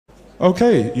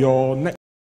Okay, your next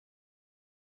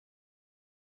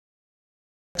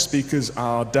speakers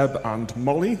are Deb and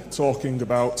Molly, talking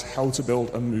about how to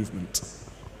build a movement.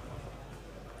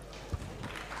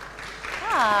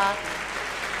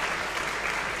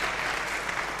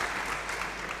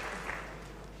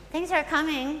 Thanks for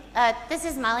coming. This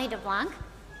is Molly de Blanc.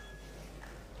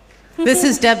 This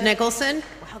is Deb Nicholson.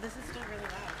 Wow, this is still really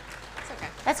loud. It's okay.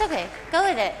 That's okay. Go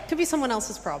with it. Could be someone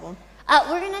else's problem.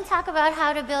 We're going to talk about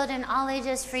how to build an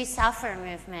all-ages free software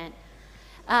movement.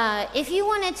 If you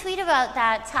want to tweet about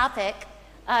that topic,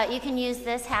 you can use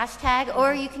this hashtag,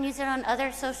 or you can use it on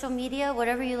other social media,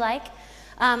 whatever you like.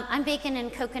 I'm Bacon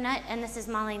and Coconut, and this is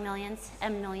Molly Millions,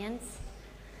 M Millions.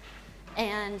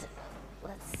 And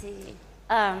let's see.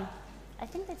 I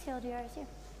think the TLDR is here.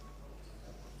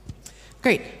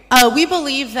 Great. We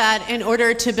believe that in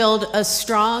order to build a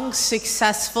strong,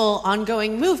 successful,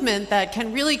 ongoing movement that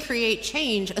can really create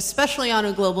change, especially on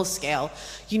a global scale,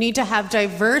 you need to have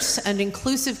diverse and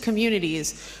inclusive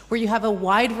communities where you have a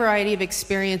wide variety of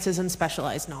experiences and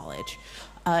specialized knowledge.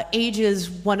 Age is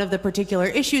one of the particular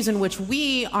issues in which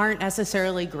we aren't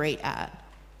necessarily great at.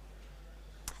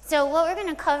 So what we're going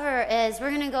to cover is we're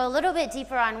going to go a little bit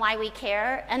deeper on why we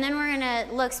care, and then we're going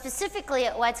to look specifically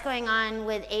at what's going on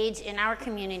with age in our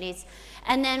communities.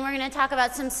 And then we're going to talk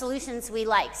about some solutions we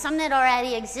like, some that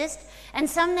already exist, and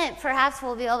some that perhaps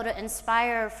we'll be able to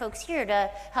inspire folks here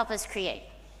to help us create.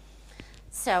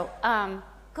 So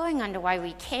going on to why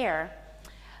we care,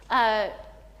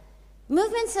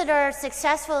 movements that are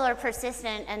successful are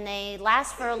persistent and they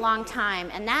last for a long time,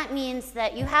 and that means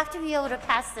that you have to be able to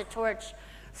pass the torch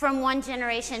from one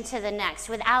generation to the next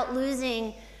without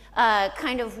losing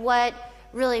kind of what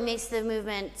really makes the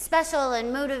movement special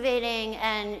and motivating,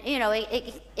 and you know,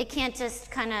 it can't just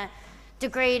kind of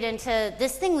degrade into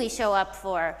this thing we show up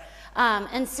for.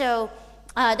 And so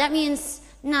that means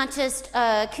not just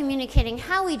communicating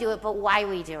how we do it, but why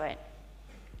we do it.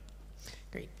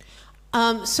 Great.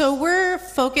 So we're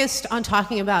focused on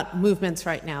talking about movements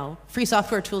right now. Free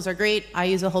software tools are great. I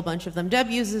use a whole bunch of them. Deb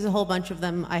uses a whole bunch of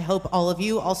them. I hope all of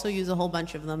you also use a whole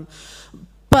bunch of them.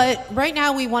 But right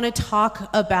now we want to talk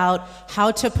about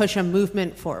how to push a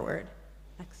movement forward.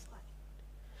 Next slide.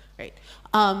 Great.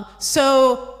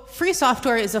 So free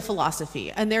software is a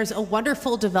philosophy, and there's a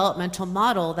wonderful developmental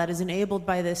model that is enabled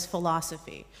by this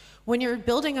philosophy. When you're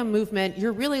building a movement,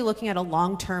 you're really looking at a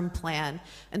long-term plan.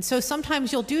 And so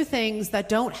sometimes you'll do things that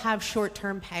don't have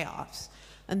short-term payoffs.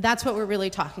 And that's what we're really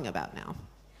talking about now.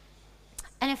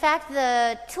 And in fact,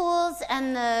 the tools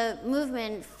and the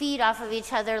movement feed off of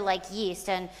each other like yeast,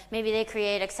 and maybe they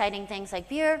create exciting things like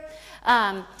beer.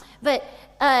 But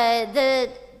the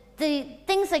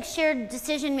things like shared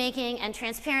decision-making and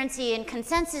transparency and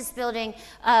consensus building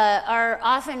are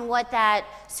often what that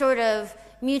sort of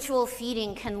mutual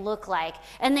feeding can look like.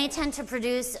 And they tend to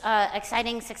produce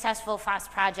exciting, successful FOSS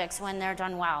projects when they're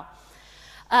done well.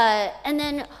 And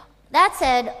then that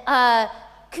said,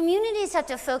 communities have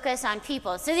to focus on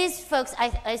people. So these folks, I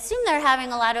assume they're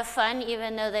having a lot of fun,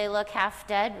 even though they look half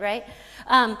dead, right?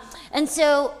 And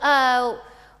so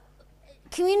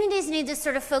communities need to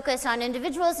sort of focus on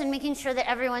individuals and making sure that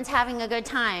everyone's having a good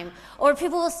time, or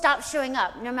people will stop showing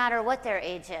up no matter what their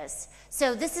age is.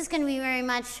 So this is going to be very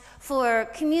much for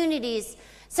communities.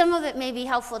 Some of it may be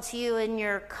helpful to you in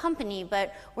your company,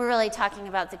 but we're really talking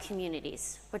about the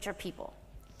communities, which are people.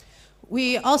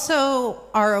 We also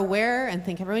are aware, and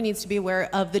think everyone needs to be aware,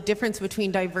 of the difference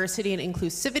between diversity and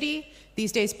inclusivity.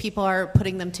 These days, people are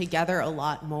putting them together a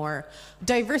lot more.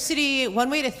 Diversity, one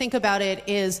way to think about it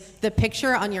is the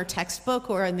picture on your textbook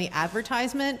or in the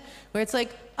advertisement, where it's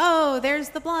like, oh, there's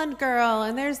the blonde girl,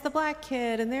 and there's the black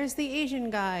kid, and there's the Asian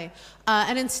guy.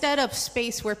 And instead of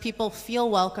space where people feel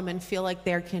welcome and feel like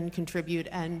they can contribute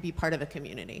and be part of a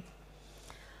community.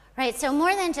 Right, so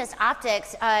more than just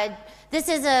optics, this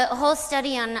is a whole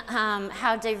study on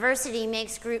how diversity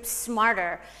makes groups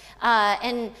smarter.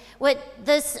 And what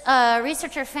this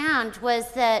researcher found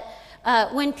was that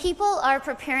when people are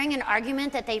preparing an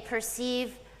argument that they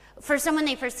perceive, for someone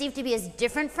they perceive to be as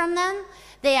different from them,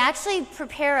 they actually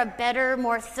prepare a better,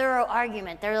 more thorough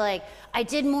argument. They're like, I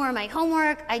did more of my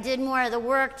homework, I did more of the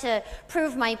work to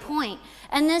prove my point.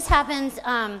 And this happens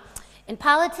in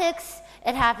politics.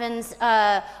 It happens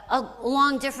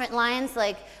along different lines,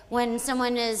 like when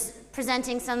someone is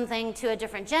presenting something to a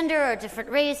different gender or a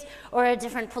different race or a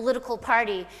different political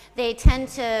party, they tend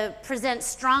to present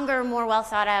stronger, more well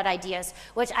thought out ideas,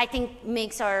 which I think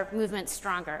makes our movement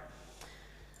stronger.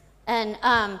 And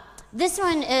This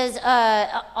one is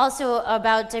also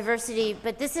about diversity,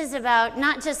 but this is about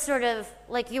not just sort of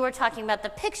like you were talking about the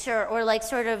picture or like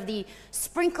sort of the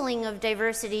sprinkling of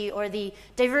diversity or the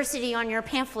diversity on your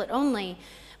pamphlet only,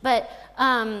 but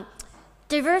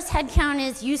diverse headcount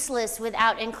is useless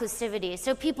without inclusivity.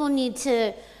 So people need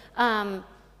to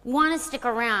want to stick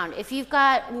around. If you've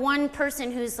got one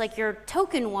person who's like your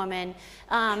token woman,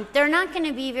 they're not going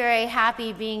to be very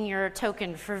happy being your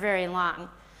token for very long.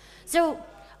 So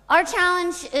our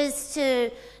challenge is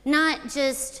to not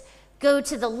just go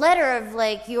to the letter of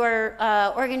like your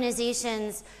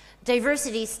organization's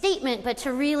diversity statement, but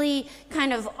to really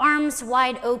kind of arms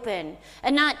wide open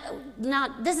and not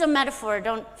this is a metaphor,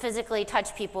 don't physically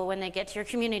touch people when they get to your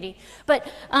community, but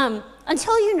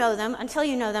until you know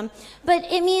them, but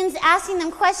it means asking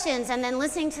them questions and then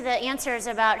listening to the answers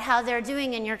about how they're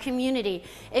doing in your community.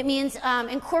 It means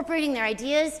incorporating their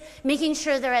ideas, making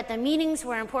sure they're at the meetings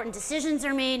where important decisions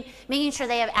are made, making sure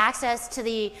they have access to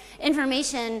the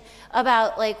information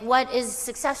about like what is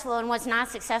successful and what's not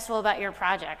successful about your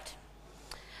project.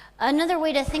 Another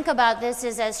way to think about this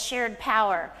is as shared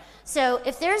power. So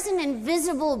if there's an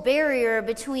invisible barrier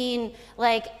between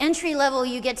like entry level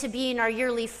you get to be in our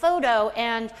yearly photo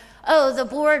and the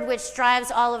board which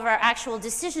drives all of our actual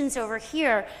decisions over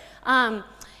here,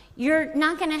 you're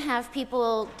not going to have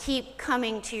people keep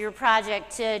coming to your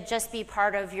project to just be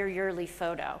part of your yearly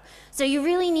photo. So you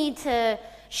really need to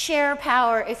share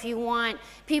power if you want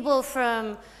people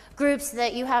from groups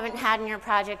that you haven't had in your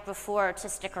project before to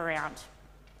stick around.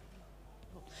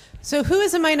 So who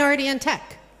is a minority in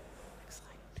tech? Next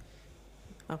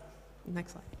slide. Oh,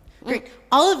 next slide. Great.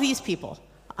 All of these people.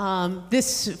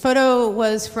 This photo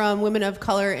was from Women of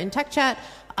Color in Tech Chat.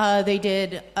 They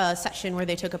did a session where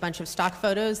they took a bunch of stock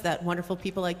photos that wonderful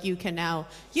people like you can now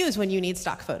use when you need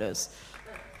stock photos.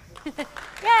 Yay!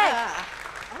 Oh,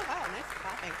 wow, nice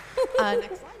clapping.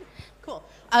 Next slide. Cool.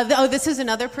 This is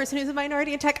another person who's a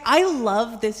minority in tech. I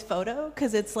love this photo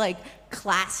because it's like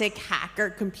classic hacker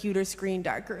computer screen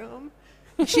darkroom.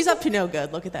 She's up to no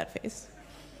good. Look at that face.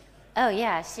 Oh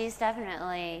yeah, she's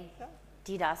definitely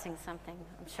DDoSing something,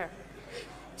 I'm sure.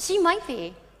 She might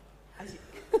be.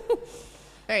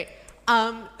 Right.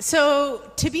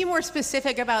 So to be more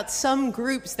specific about some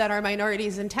groups that are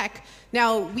minorities in tech,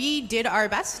 now we did our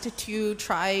best to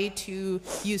try to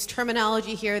use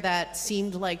terminology here that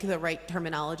seemed like the right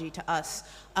terminology to us.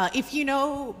 If you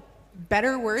know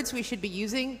better words we should be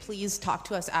using, please talk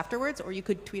to us afterwards, or you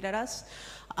could tweet at us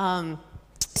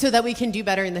so that we can do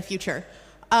better in the future.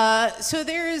 So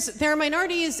there are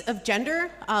minorities of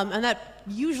gender, and that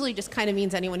usually just kind of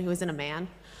means anyone who isn't a man.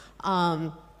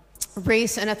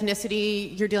 Race and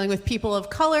ethnicity, you're dealing with people of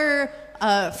color,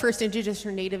 First Indigenous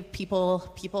or Native people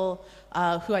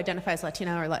who identify as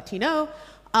Latino or Latino.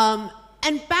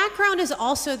 And background is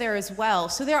also there as well.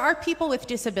 So there are people with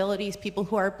disabilities, people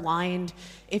who are blind.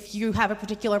 If you have a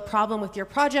particular problem with your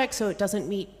project, so it doesn't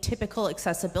meet typical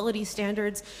accessibility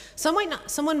standards,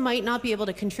 someone might not be able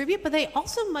to contribute, but they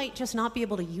also might just not be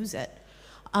able to use it.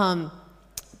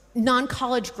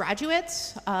 Non-college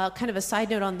graduates, kind of a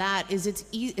side note on that, is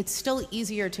it's still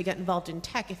easier to get involved in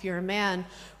tech if you're a man,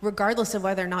 regardless of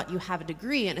whether or not you have a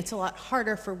degree, and it's a lot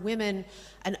harder for women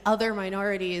and other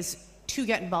minorities to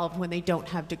get involved when they don't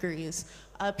have degrees.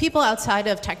 People outside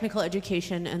of technical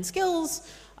education and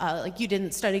skills, like you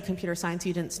didn't study computer science,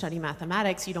 you didn't study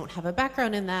mathematics, you don't have a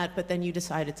background in that, but then you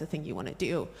decide it's a thing you want to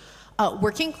do.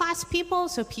 Working class people,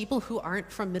 so people who aren't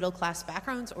from middle class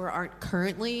backgrounds or aren't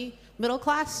currently middle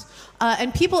class,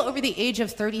 and people over the age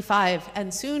of 35,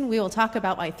 and soon we will talk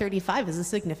about why 35 is a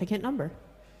significant number.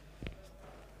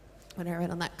 What did I write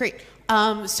on that? Great.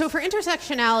 So for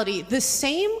intersectionality, the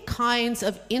same kinds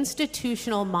of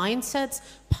institutional mindsets,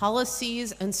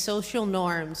 policies, and social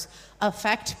norms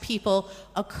affect people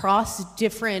across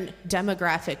different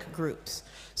demographic groups.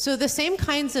 So the same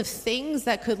kinds of things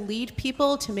that could lead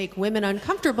people to make women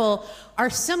uncomfortable are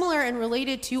similar and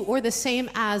related to, or the same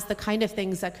as, the kind of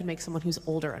things that could make someone who's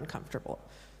older uncomfortable.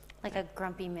 Like a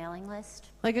grumpy mailing list?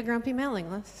 Like a grumpy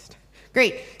mailing list.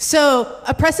 Great. So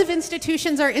oppressive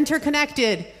institutions are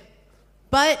interconnected,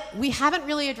 but we haven't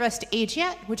really addressed age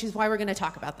yet, which is why we're going to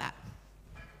talk about that.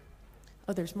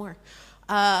 Oh, there's more.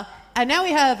 And now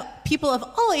we have people of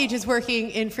all ages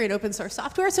working in free and open source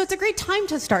software, so it's a great time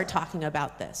to start talking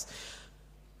about this.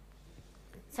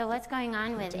 So what's going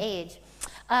on with age?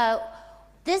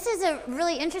 This is a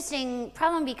really interesting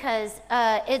problem because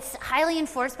it's highly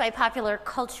enforced by popular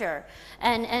culture,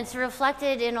 and it's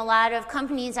reflected in a lot of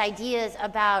companies' ideas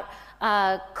about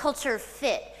culture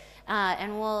fit,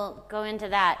 and we'll go into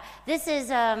that. This is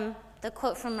the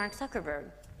quote from Mark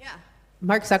Zuckerberg. Yeah.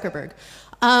 Mark Zuckerberg.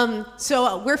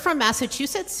 So we're from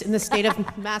Massachusetts, in the state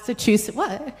of Massachusetts.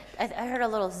 What? I heard a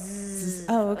little zzz.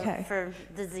 Oh, okay. For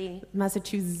the Z.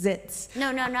 Massachusetts.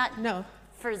 No, not No.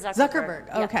 for Zuckerberg. Zuckerberg.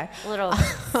 Yeah, Okay. a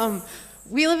little.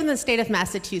 We live in the state of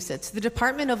Massachusetts. The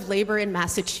Department of Labor in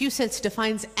Massachusetts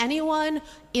defines anyone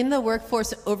in the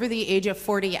workforce over the age of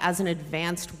 40 as an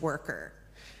advanced worker.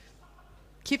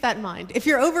 Keep that in mind. If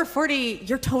you're over 40,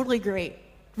 you're totally great.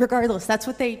 Regardless, that's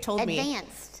what they told me.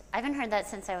 Advanced. I haven't heard that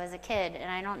since I was a kid, and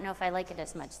I don't know if I like it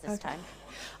as much this time.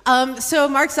 So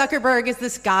Mark Zuckerberg is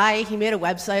this guy. He made a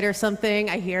website or something.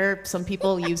 I hear some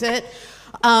people use it.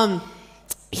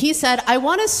 He said, I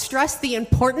want to stress the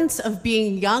importance of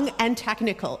being young and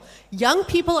technical. Young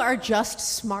people are just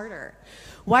smarter.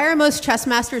 Why are most chess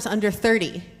masters under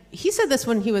 30? He said this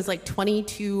when he was like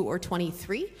 22 or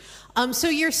 23. So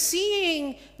you're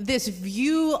seeing this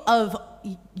view of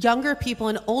younger people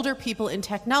and older people in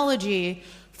technology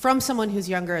from someone who's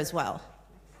younger as well.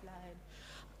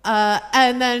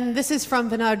 And then this is from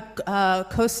Vinod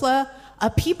Khosla.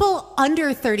 People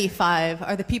under 35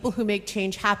 are the people who make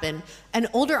change happen, and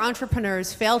older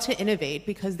entrepreneurs fail to innovate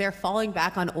because they're falling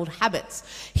back on old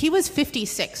habits. He was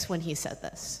 56 when he said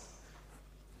this.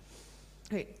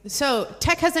 Great. So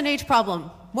tech has an age problem.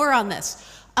 More on this.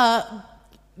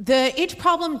 The age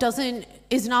problem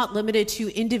is not limited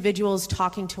to individuals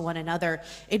talking to one another.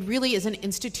 It really is an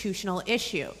institutional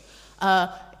issue.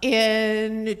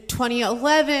 In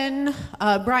 2011,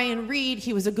 Brian Reed,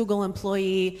 he was a Google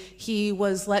employee. He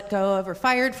was let go of or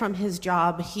fired from his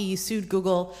job. He sued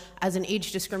Google as an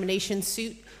age discrimination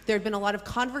suit. There had been a lot of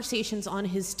conversations on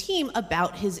his team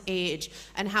about his age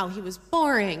and how he was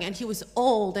boring and he was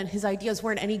old and his ideas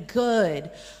weren't any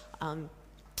good.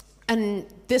 And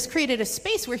this created a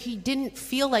space where he didn't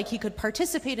feel like he could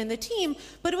participate in the team,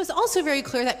 but it was also very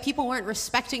clear that people weren't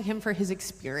respecting him for his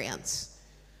experience.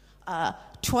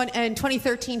 In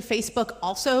 2013, Facebook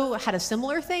also had a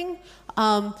similar thing,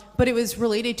 but it was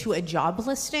related to a job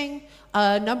listing.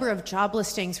 A number of job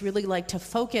listings really like to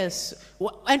focus,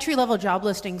 entry-level job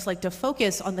listings like to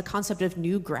focus on the concept of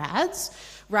new grads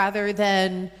rather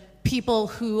than people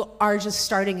who are just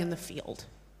starting in the field.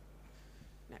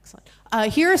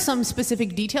 Excellent. Here are some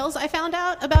specific details I found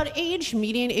out about age.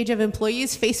 Median age of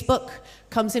employees. Facebook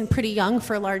comes in pretty young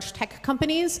for large tech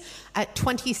companies at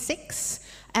 26,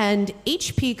 and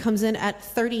HP comes in at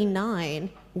 39,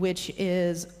 which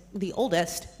is the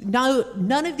oldest. Now,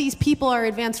 none of these people are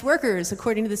advanced workers,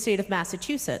 according to the state of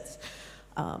Massachusetts.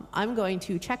 I'm going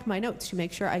to check my notes to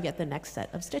make sure I get the next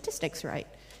set of statistics right,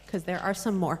 because there are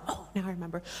some more. Oh, now I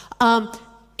remember.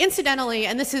 Incidentally,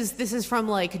 and this is from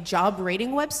like job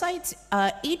rating websites,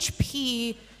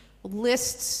 HP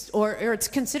lists, or it's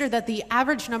considered that the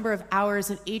average number of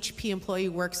hours an HP employee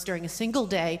works during a single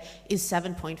day is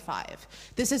 7.5.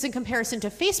 This is in comparison to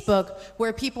Facebook,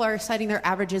 where people are citing their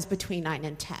averages between 9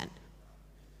 and 10.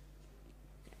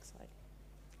 Next slide.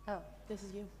 Oh, this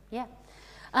is you. Yeah.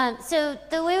 So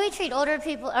the way we treat older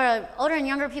people, or older and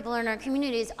younger people in our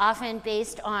community is often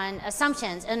based on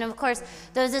assumptions. And of course,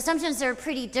 those assumptions are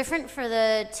pretty different for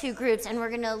the two groups, and we're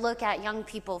going to look at young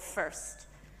people first.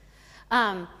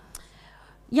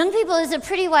 Young people is a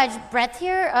pretty wide breadth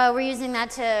here. We're using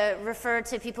that to refer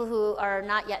to people who are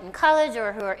not yet in college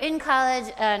or who are in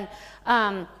college, and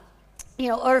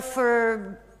or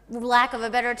for lack of a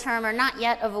better term, are not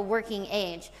yet of a working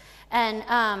age.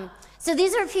 And so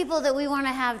these are people that we want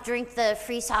to have drink the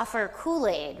free software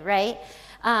Kool-Aid, right?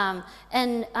 We're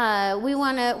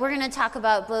going to talk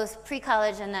about both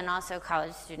pre-college and then also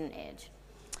college student age.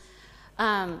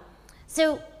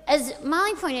 So as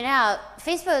Molly pointed out,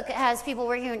 Facebook has people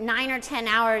working 9 or 10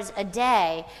 hours a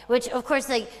day, which of course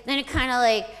then it kind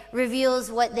of reveals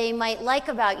what they might like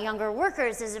about younger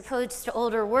workers as opposed to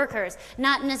older workers.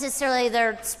 Not necessarily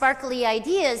their sparkly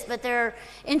ideas, but their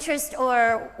interest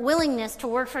or willingness to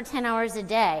work for 10 hours a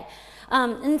day.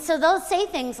 And so they'll say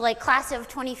things like class of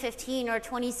 2015 or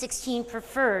 2016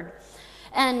 preferred.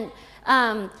 And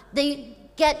they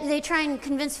try and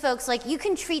convince folks, you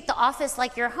can treat the office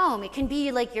like your home. It can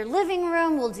be like your living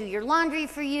room. We'll do your laundry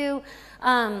for you.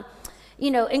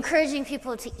 Encouraging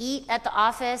people to eat at the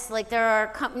office. There are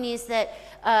companies that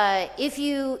if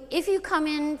you come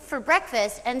in for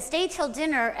breakfast and stay till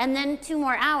dinner and then 2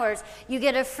 more hours, you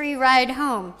get a free ride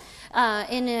home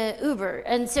in an Uber.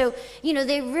 And so,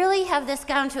 they really have this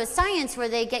down to a science where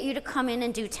they get you to come in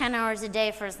and do 10 hours a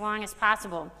day for as long as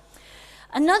possible.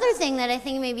 Another thing that I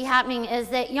think may be happening is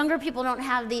that younger people don't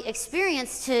have the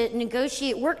experience to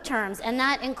negotiate work terms, and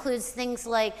that includes things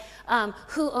like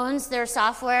who owns their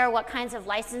software, what kinds of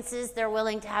licenses they're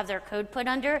willing to have their code put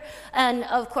under, and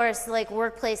of course, like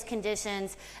workplace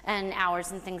conditions and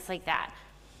hours and things like that.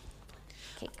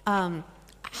 Okay.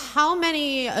 How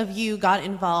many of you got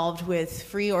involved with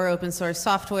free or open source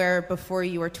software before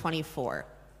you were 24?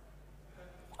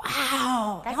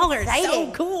 Wow, y'all are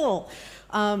so cool.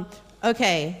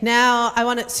 Okay, now I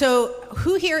want to, so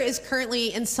who here is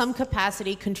currently in some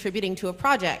capacity contributing to a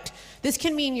project? This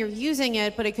can mean you're using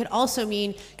it, but it could also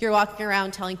mean you're walking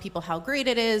around telling people how great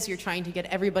it is, you're trying to get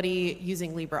everybody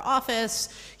using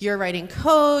LibreOffice, you're writing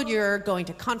code, you're going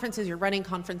to conferences, you're running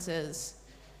conferences.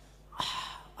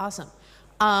 Awesome.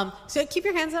 So keep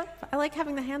your hands up. I like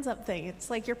having the hands up thing.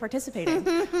 It's like you're participating.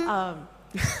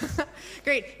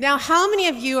 Great. Now, how many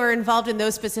of you are involved in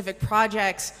those specific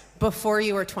projects before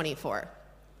you were 24?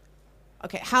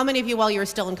 Okay, how many of you while you were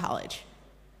still in college?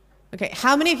 Okay,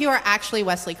 how many of you are actually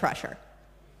Wesley Crusher?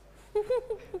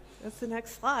 That's the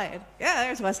next slide. Yeah,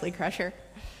 there's Wesley Crusher.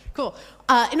 Cool.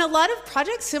 In a lot of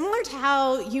projects, similar to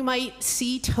how you might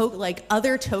see like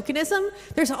other tokenism,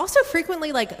 there's also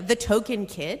frequently like the token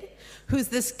kid, who's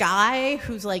this guy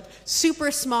who's like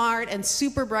super smart and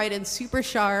super bright and super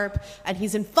sharp, and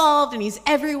he's involved and he's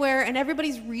everywhere, and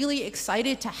everybody's really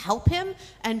excited to help him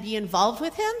and be involved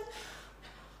with him.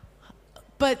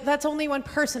 But that's only one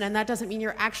person, and that doesn't mean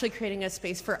you're actually creating a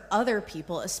space for other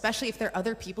people, especially if they're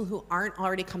other people who aren't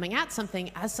already coming at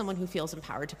something as someone who feels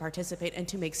empowered to participate and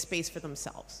to make space for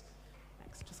themselves.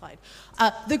 Next slide.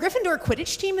 The Gryffindor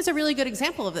Quidditch team is a really good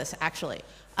example of this, actually.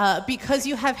 Because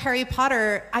you have Harry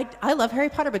Potter. I love Harry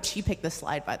Potter, but she picked this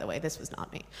slide, by the way. This was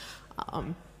not me.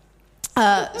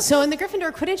 So in the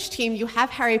Gryffindor Quidditch team, you have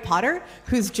Harry Potter,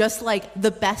 who's just like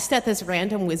the best at this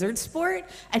random wizard sport,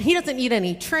 and he doesn't need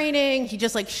any training. He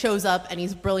just like shows up and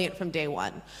he's brilliant from day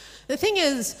one. The thing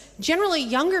is, generally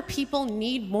younger people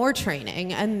need more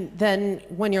training, and then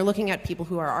when you're looking at people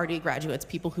who are already graduates,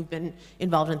 people who've been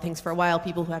involved in things for a while,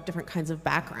 people who have different kinds of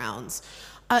backgrounds.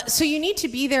 So you need to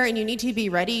be there and you need to be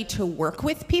ready to work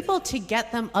with people to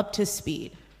get them up to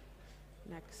speed.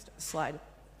 Next slide.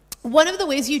 One of the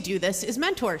ways you do this is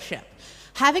mentorship.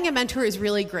 Having a mentor is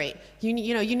really great. You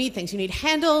need things. You need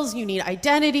handles, you need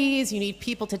identities, you need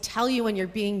people to tell you when you're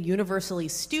being universally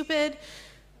stupid.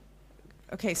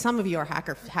 Okay, some of you are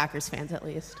Hackers fans at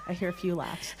least. I hear a few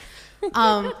laughs.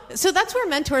 So that's where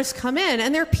mentors come in,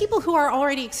 and they're people who are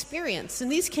already experienced,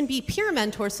 and these can be peer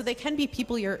mentors, so they can be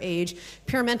people your age.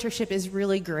 Peer mentorship is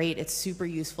really great. It's super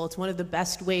useful. It's one of the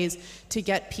best ways to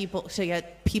get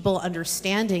people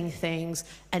understanding things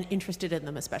and interested in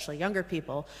them, especially younger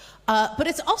people. But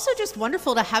it's also just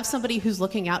wonderful to have somebody who's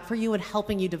looking out for you and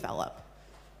helping you develop.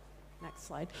 Next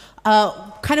slide.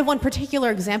 Kind of one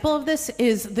particular example of this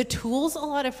is the tools a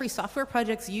lot of free software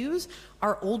projects use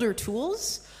are older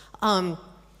tools.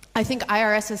 I think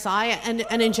IRSSI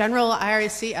and in general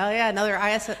IRC, oh yeah, another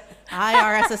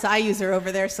IRSSI user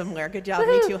over there somewhere. Good job,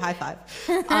 me too, high five.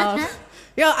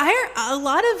 A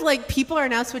lot of like people are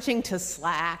now switching to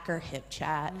Slack or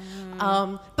HipChat,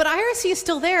 but IRC is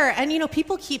still there, and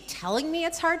people keep telling me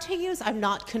it's hard to use. I'm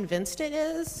not convinced it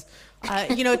is.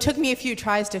 It took me a few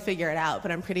tries to figure it out,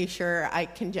 but I'm pretty sure I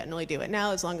can generally do it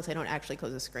now as long as I don't actually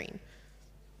close the screen.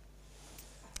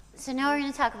 So now we're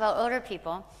going to talk about older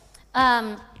people.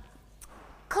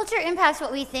 Culture impacts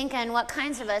what we think and what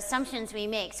kinds of assumptions we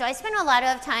make. So I spent a lot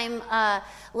of time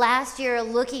last year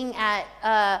looking at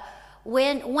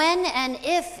when and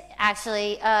if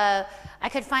actually I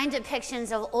could find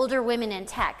depictions of older women in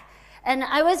tech. And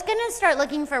I was going to start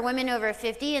looking for women over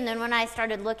 50, and then when I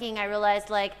started looking, I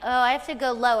realized, like, oh, I have to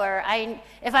go lower.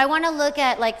 If I want to look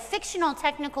at, like, fictional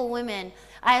technical women,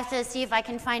 I have to see if I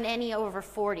can find any over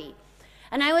 40.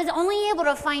 And I was only able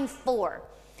to find 4.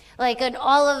 Like, at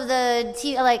all of the,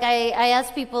 I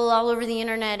asked people all over the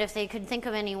internet if they could think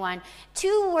of anyone.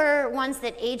 2 were ones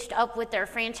that aged up with their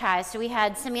franchise. So we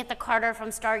had Samantha Carter from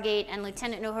Stargate and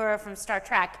Lieutenant Uhura from Star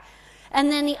Trek.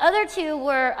 And then the other 2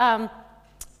 were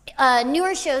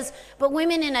newer shows, but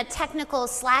women in a technical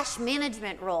 /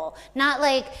 management role, not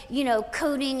like,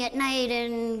 coding at night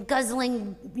and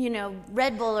guzzling,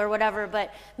 Red Bull or whatever,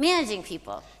 but managing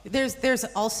people. There's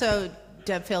also,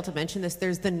 Deb failed to mention this,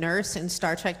 there's the nurse in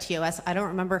Star Trek TOS. I don't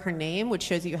remember her name, which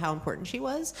shows you how important she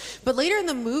was. But later in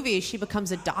the movie, she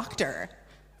becomes a doctor.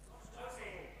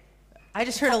 I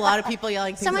just heard a lot of people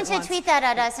yelling things Someone at should once. tweet that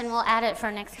at us and we'll add it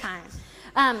for next time.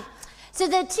 So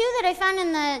the 2 that I found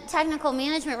in the technical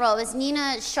management role was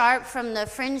Nina Sharp from the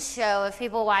Fringe show, if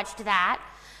people watched that.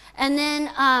 And then,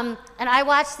 and I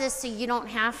watched this so you don't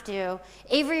have to,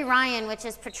 Avery Ryan, which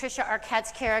is Patricia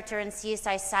Arquette's character in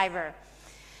CSI Cyber.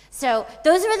 So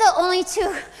those were the only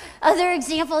two other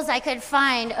examples I could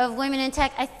find of women in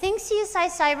tech. I think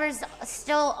CSI Cyber's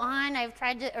still on. I've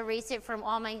tried to erase it from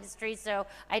all my history so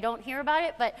I don't hear about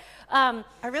it, but... I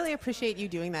really appreciate you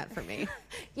doing that for me.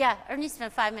 Yeah, Ernie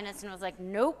spent 5 minutes and was like,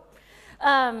 nope.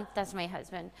 That's my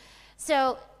husband.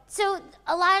 So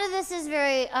a lot of this is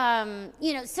very,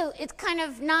 you know, so it's kind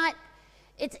of not,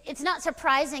 it's not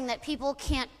surprising that people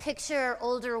can't picture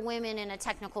older women in a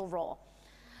technical role.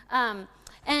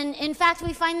 And in fact,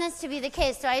 we find this to be the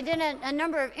case. So I did a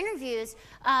number of interviews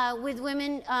with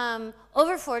women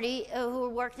over 40 who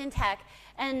worked in tech.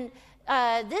 And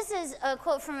this is a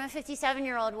quote from a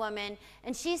 57-year-old woman.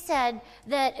 And she said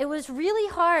that it was really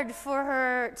hard for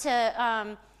her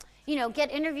to, you know,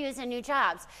 get interviews and new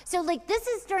jobs. So like this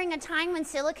is during a time when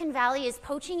Silicon Valley is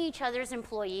poaching each other's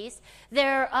employees.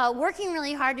 They're working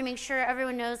really hard to make sure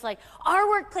everyone knows like our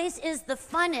workplace is the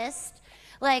funnest.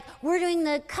 Like, we're doing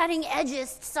the cutting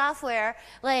edgest software.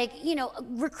 Like, you know,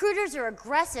 recruiters are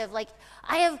aggressive. Like,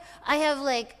 I have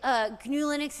like GNU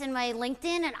Linux in my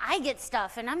LinkedIn, and I get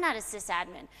stuff, and I'm not a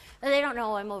sysadmin. They don't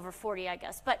know I'm over 40, I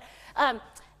guess. But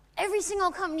every single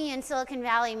company in Silicon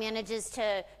Valley manages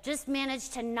to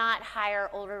not hire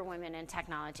older women in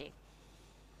technology.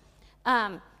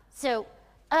 So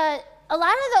a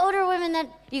lot of the older women that,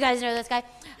 you guys know this guy?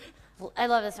 I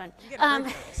love this one.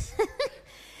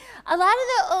 A lot of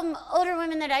the older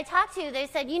women that I talked to, they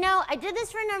said, you know, I did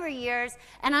this for a number of years,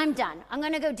 and I'm done. I'm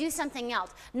going to go do something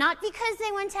else. Not because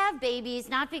they went to have babies,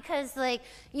 not because, like,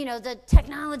 you know, the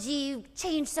technology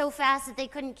changed so fast that they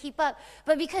couldn't keep up,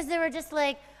 but because they were just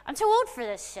like, I'm too old for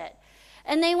this shit.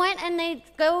 And they went and they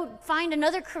go find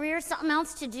another career, something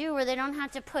else to do where they don't have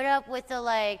to put up with the,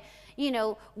 like, you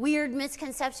know, weird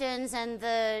misconceptions and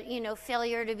the, you know,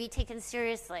 failure to be taken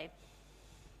seriously.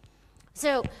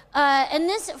 So, and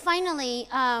this finally,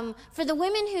 for the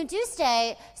women who do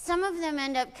stay, some of them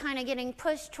end up kind of getting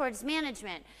pushed towards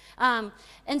management. And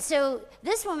so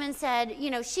this woman said, you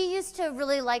know, she used to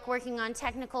really like working on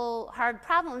technical, hard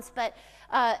problems, but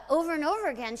over and over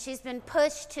again, she's been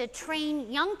pushed to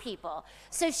train young people.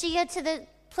 So she got to the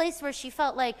place where she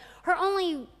felt like her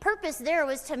only purpose there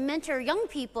was to mentor young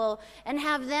people and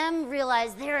have them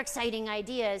realize their exciting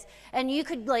ideas, and you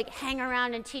could like hang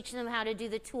around and teach them how to do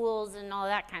the tools and all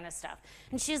that kind of stuff.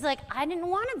 And she's like, I didn't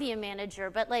want to be a manager,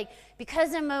 but like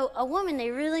because I'm a woman,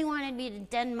 they really wanted me to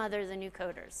den mother the new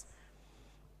coders.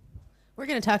 We're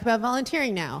going to talk about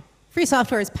volunteering now. Free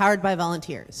software is powered by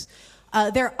volunteers.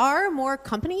 There are more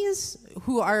companies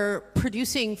who are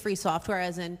producing free software,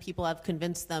 as in people have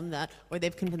convinced them that, or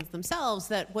they've convinced themselves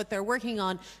that what they're working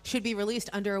on should be released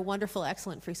under a wonderful,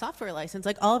 excellent free software license,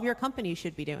 like all of your companies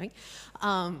should be doing.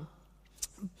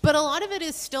 But a lot of it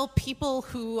is still people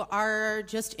who are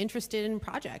just interested in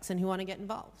projects and who want to get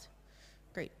involved.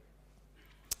 Great.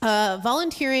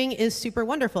 Volunteering is super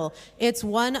wonderful. It's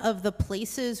one of the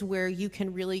places where you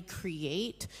can really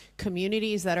create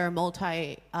communities that are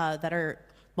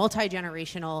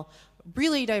multi-generational,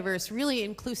 really diverse, really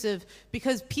inclusive,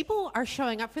 because people are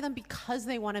showing up for them because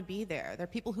they want to be there. They're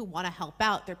people who want to help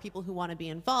out. They're people who want to be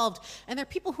involved. And they're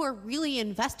people who are really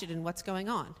invested in what's going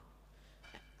on.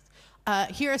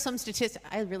 Here are some statistics.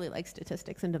 I really like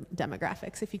statistics and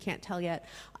demographics, if you can't tell yet.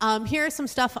 Here are some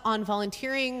stuff on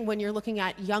volunteering when you're looking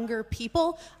at younger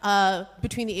people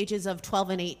between the ages of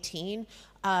 12 and 18.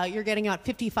 You're getting about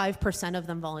 55% of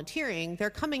them volunteering. They're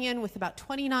coming in with about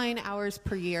 29 hours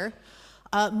per year.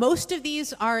 Most of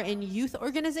these are in youth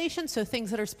organizations, so things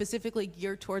that are specifically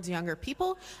geared towards younger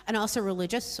people, and also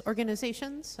religious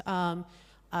organizations. Well,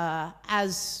 I'll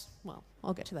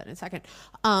get to that in a second.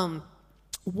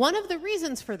 One of the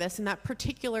reasons for this in that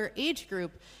particular age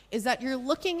group is that you're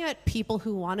looking at people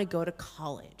who want to go to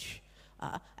college.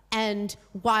 And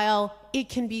while it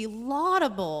can be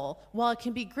laudable, while it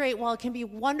can be great, while it can be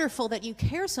wonderful that you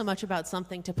care so much about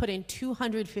something to put in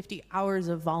 250 hours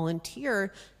of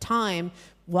volunteer time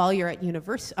while you're at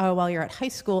while you're at high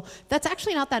school, that's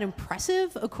actually not that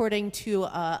impressive, according to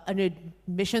an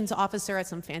admissions officer at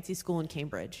some fancy school in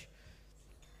Cambridge.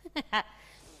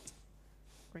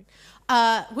 Great.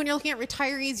 When you're looking at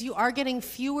retirees, you are getting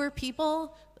fewer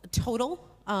people total,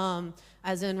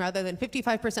 as in rather than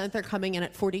 55%, they're coming in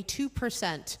at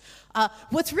 42%.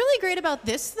 What's really great about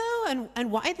this, though,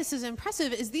 and why this is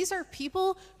impressive, is these are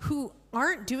people who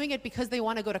aren't doing it because they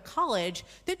want to go to college.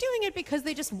 They're doing it because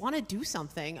they just want to do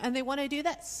something, and they want to do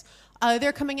this.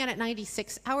 They're coming in at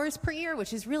 96 hours per year,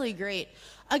 which is really great.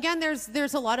 Again,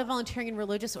 there's a lot of volunteering in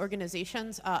religious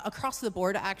organizations across the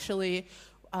board, actually.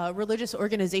 religious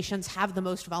organizations have the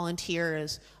most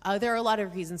volunteers. There are a lot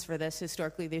of reasons for this.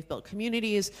 Historically, they've built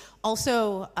communities.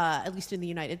 Also, at least in the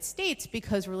United States,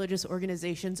 because religious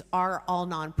organizations are all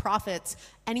nonprofits,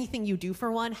 anything you do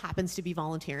for one happens to be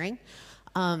volunteering.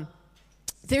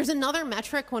 There's another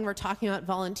metric when we're talking about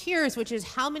volunteers, which is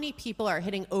how many people are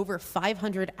hitting over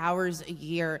 500 hours a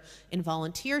year in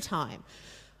volunteer time.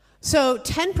 So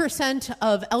 10%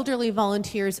 of elderly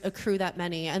volunteers accrue that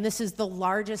many, and this is the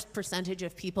largest percentage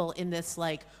of people in this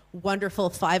like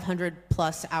wonderful 500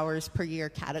 plus hours per year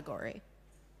category.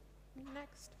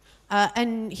 Next.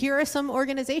 And here are some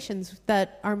organizations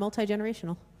that are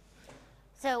multi-generational.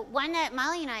 So one that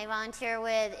Molly and I volunteer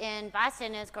with in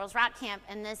Boston is Girls Rock Camp,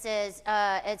 and this is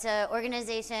it's an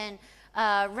organization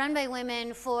run by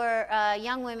women for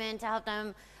young women to help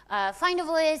them find a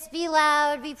voice, be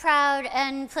loud, be proud,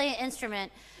 and play an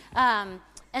instrument.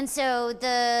 And so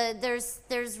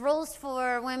there's roles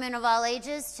for women of all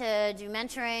ages to do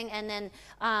mentoring, and then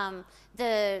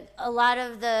a lot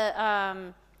of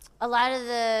the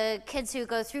kids who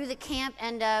go through the camp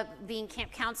end up being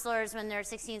camp counselors when they're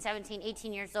 16, 17,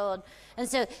 18 years old. And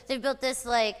so they've built this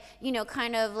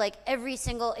kind of like every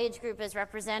single age group is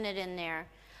represented in there.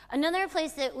 Another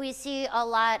place that we see a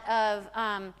lot of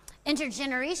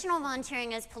intergenerational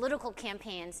volunteering is political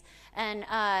campaigns. And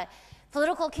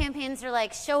political campaigns are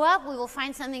like, show up, we will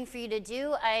find something for you to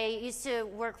do. I used to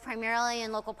work primarily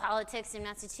in local politics in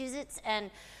Massachusetts, and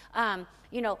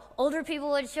older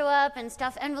people would show up and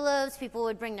stuff envelopes, people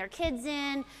would bring their kids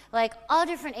in, like all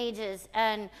different ages,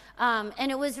 and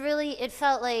it was really, it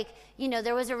felt like,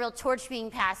 there was a real torch being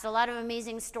passed, a lot of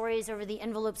amazing stories over the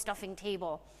envelope stuffing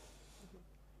table.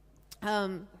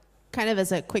 Kind of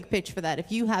as a quick pitch for that,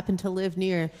 if you happen to live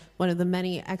near one of the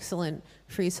many excellent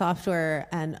free software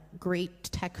and great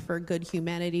tech for good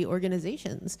humanity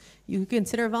organizations, you could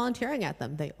consider volunteering at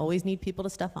them. They always need people to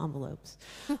stuff envelopes.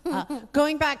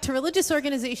 Going back to religious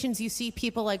organizations, you see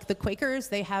people like the Quakers.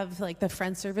 They have like the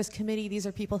Friends Service Committee. These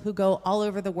are people who go all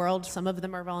over the world. Some of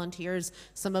them are volunteers,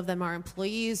 some of them are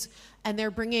employees, and they're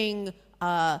bringing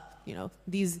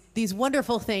these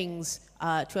wonderful things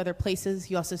to other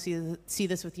places. You also see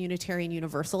this with Unitarian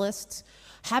Universalists.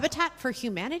 Habitat for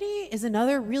Humanity is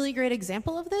another really great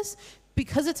example of this,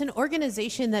 because it's an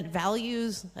organization that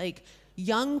values like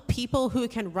young people who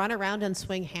can run around and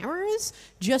swing hammers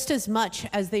just as much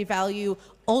as they value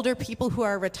older people who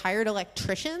are retired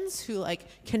electricians who like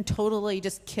can totally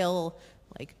just kill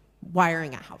like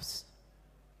wiring a house.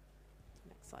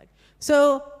 Next slide.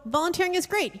 So volunteering is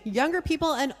great. Younger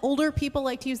people and older people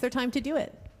like to use their time to do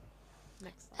it.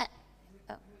 Next slide.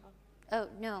 Oh,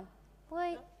 no.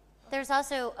 Boy. There's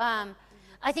also,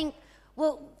 I think,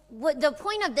 what the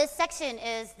point of this section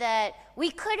is that we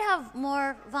could have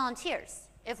more volunteers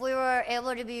if we were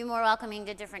able to be more welcoming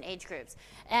to different age groups.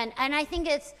 And I think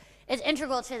it's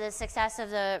integral to the success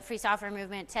of the free software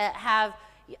movement to have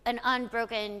an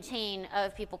unbroken chain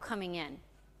of people coming in.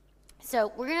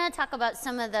 So we're going to talk about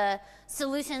some of the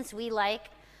solutions we like.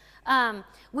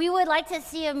 We would like to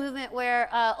see a movement where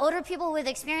older people with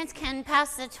experience can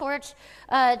pass the torch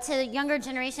to younger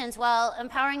generations while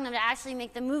empowering them to actually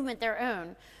make the movement their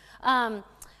own. I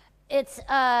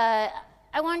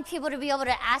want people to be able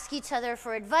to ask each other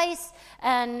for advice,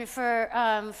 and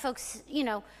for folks,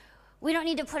 we don't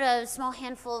need to put a small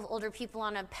handful of older people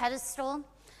on a pedestal.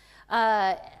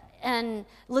 And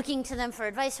looking to them for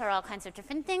advice or all kinds of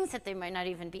different things that they might not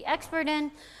even be expert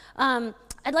in.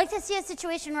 I'd like to see a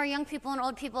situation where young people and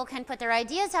old people can put their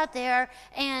ideas out there,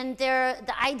 and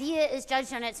the idea is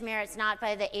judged on its merits, not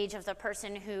by the age of the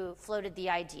person who floated the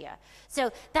idea.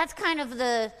 So that's kind of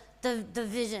the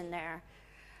vision there.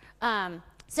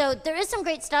 So there is some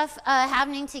great stuff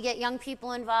happening to get young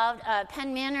people involved.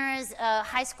 Penn Manor is a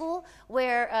high school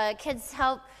where kids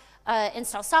help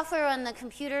install software on the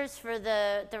computers for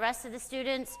the rest of the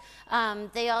students.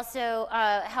 They also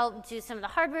help do some of the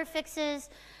hardware fixes.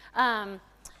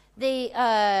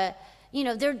 They're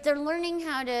learning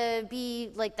how to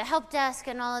be like the help desk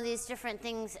and all of these different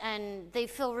things, and they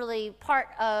feel really part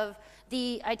of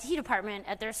the IT department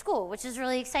at their school, which is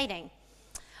really exciting.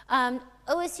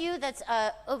 OSU, that's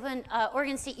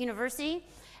Oregon State University.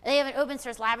 They have an open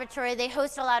source laboratory. They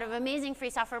host a lot of amazing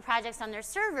free software projects on their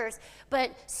servers,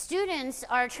 but students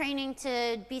are training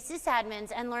to be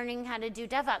sysadmins and learning how to do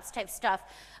DevOps type stuff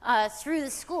through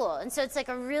the school. And so it's like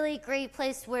a really great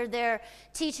place where they're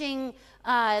teaching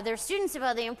their students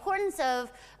about the importance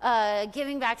of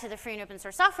giving back to the free and open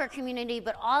source software community,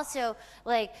 but also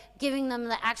like giving them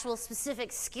the actual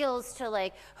specific skills to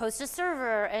like host a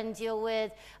server and deal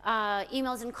with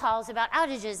emails and calls about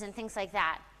outages and things like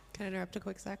that. Can I interrupt a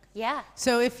quick sec? Yeah.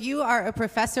 So if you are a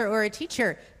professor or a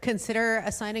teacher, consider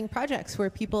assigning projects where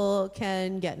people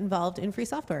can get involved in free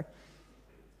software.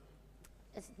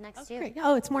 It's next to you. Great.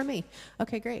 Oh, it's more me.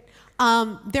 Okay, great.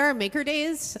 There are maker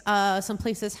days. Some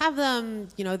places have them.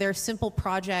 You know, they're simple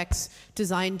projects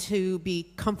designed to be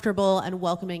comfortable and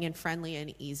welcoming and friendly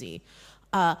and easy.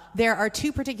 There are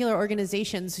two particular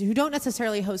organizations who don't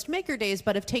necessarily host Maker Days,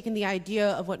 but have taken the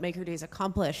idea of what Maker Days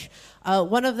accomplish.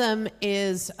 One of them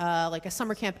is like a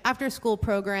summer camp after-school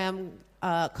program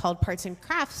called Parts and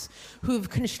Crafts, who've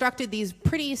constructed these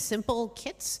pretty simple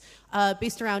kits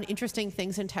based around interesting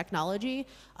things in technology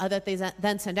that they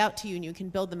then send out to you, and you can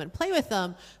build them and play with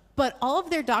them. But all of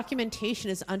their documentation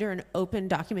is under the open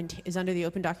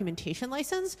documentation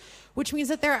license, which means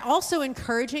that they're also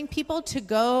encouraging people to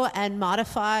go and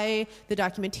modify the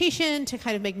documentation to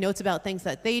kind of make notes about things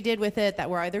that they did with it that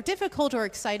were either difficult or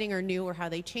exciting or new, or how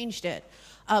they changed it.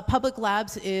 Public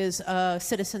Labs is a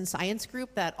citizen science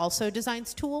group that also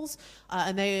designs tools,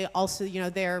 and they also, you know,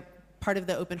 they're part of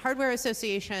the Open Hardware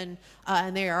Association,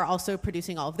 and they are also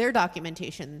producing all of their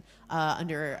documentation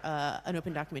under an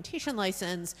open documentation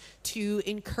license to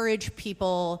encourage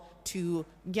people to,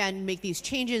 again, make these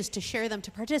changes, to share them,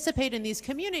 to participate in these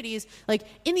communities, like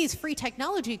in these free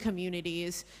technology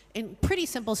communities, in pretty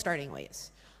simple starting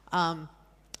ways.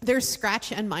 There's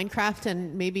Scratch and Minecraft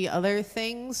and maybe other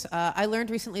things. I learned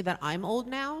recently that I'm old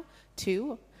now,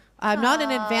 too. I'm not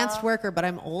an advanced worker, but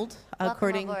I'm old,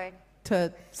 according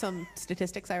to some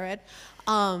statistics I read.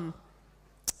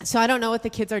 So I don't know what the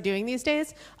kids are doing these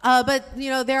days, but you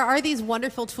know, there are these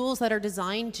wonderful tools that are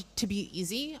designed to be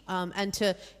easy and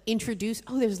to introduce.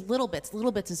 Oh, there's Little Bits.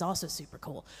 Little Bits is also super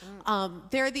cool.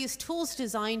 There are these tools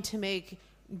designed to make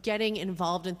getting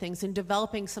involved in things and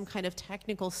developing some kind of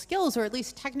technical skills, or at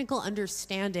least technical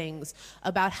understandings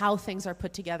about how things are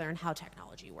put together and how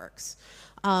technology works.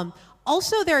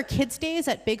 Also, there are kids' days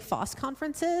at big FOSS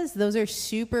conferences. Those are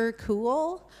super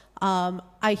cool.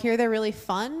 I hear they're really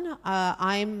fun.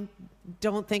 I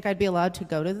don't think I'd be allowed to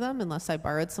go to them unless I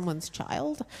borrowed someone's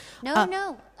child.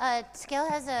 No. Scale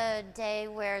has a day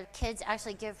where kids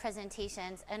actually give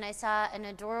presentations, and I saw an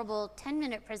adorable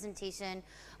 10-minute presentation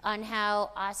on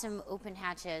how awesome Open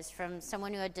Hatch is from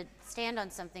someone who had to stand on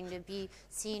something to be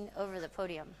seen over the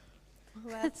podium.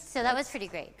 So that was pretty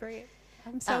great. Great.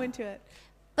 I'm so into it.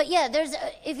 But yeah,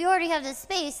 if you already have this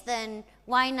space, then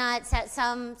why not set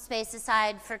some space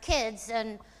aside for kids,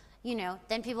 and you know,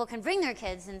 then people can bring their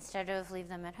kids instead of leave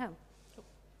them at home.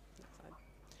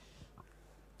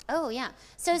 Oh yeah,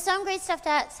 so some great stuff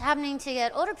that's happening to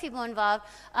get older people involved.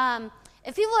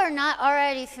 If people are not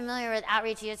already familiar with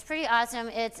Outreach, it's pretty awesome.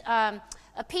 It's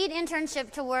a paid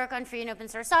internship to work on free and open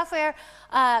source software,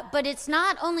 but it's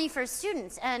not only for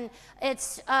students, and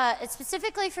it's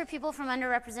specifically for people from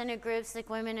underrepresented groups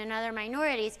like women and other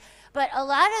minorities, but a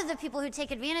lot of the people who take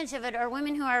advantage of it are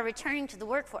women who are returning to the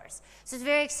workforce. So it's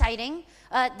very exciting.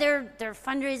 They're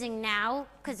fundraising now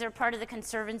because they're part of the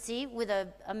Conservancy with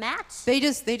a match. They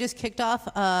just kicked off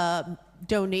a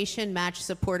donation match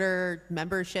supporter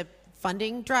membership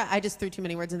funding drive. I just threw too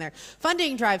many words in there.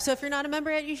 Funding drive. So if you're not a member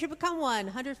yet, you should become one.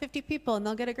 150 people, and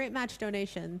they'll get a great match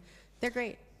donation. They're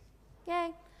great.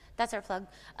 Yay. That's our plug.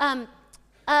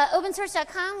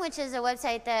 Opensource.com, which is a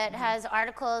website that has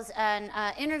articles and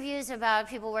interviews about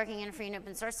people working in free and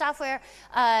open source software.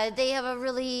 They have a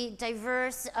really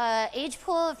diverse age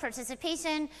pool of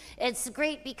participation. It's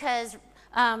great because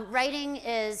writing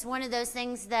is one of those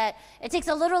things that it takes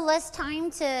a little less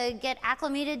time to get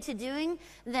acclimated to doing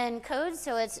than code,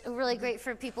 so it's really great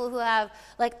for people who have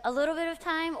like a little bit of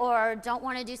time or don't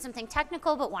want to do something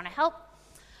technical but want to help.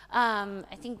 I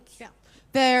think, yeah.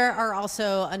 There are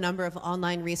also a number of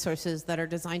online resources that are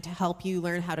designed to help you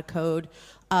learn how to code.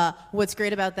 What's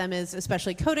great about them is,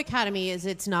 especially Code Academy, is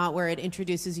it's not where it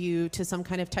introduces you to some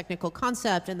kind of technical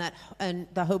concept and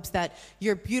the hopes that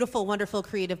your beautiful, wonderful,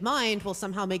 creative mind will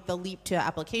somehow make the leap to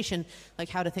application, like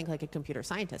how to think like a computer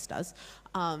scientist does.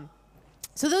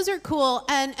 So those are cool.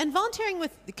 And volunteering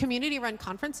with community-run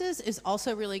conferences is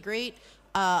also really great.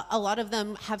 A lot of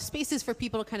them have spaces for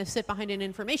people to kind of sit behind an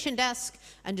information desk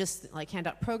and just like hand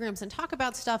out programs and talk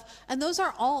about stuff. And those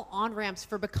are all on-ramps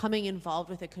for becoming involved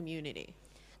with a community.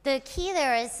 The key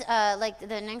there is, like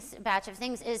the next batch of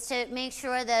things, is to make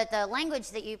sure that the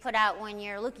language that you put out when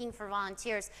you're looking for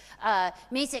volunteers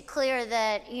makes it clear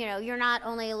that you're not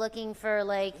only looking for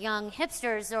like young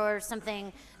hipsters or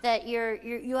something, that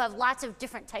you have lots of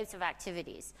different types of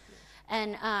activities.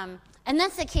 And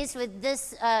that's the case with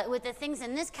this, with the things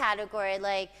in this category.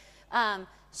 Like, I'm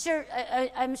sure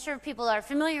people are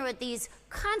familiar with these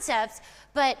concepts,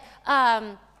 but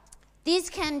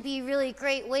these can be really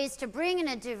great ways to bring in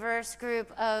a diverse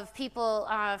group of people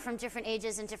from different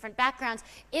ages and different backgrounds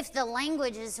if the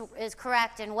language is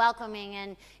correct and welcoming,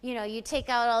 and you take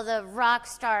out all the rock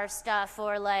star stuff,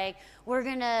 or like we're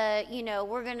gonna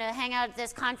hang out at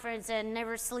this conference and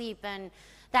never sleep and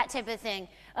that type of thing.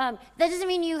 That doesn't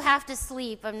mean you have to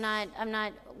sleep. I'm not.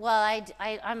 Well,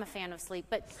 I'm a fan of sleep,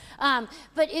 but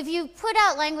if you put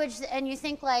out language and you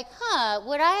think like,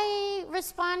 would I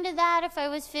respond to that if I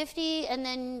was 50, and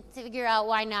then figure out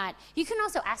why not. You can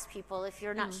also ask people if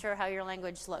you're not sure how your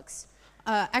language looks.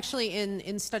 Actually,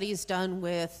 in studies done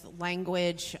with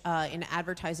language in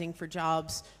advertising for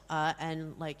jobs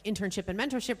and like internship and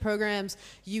mentorship programs,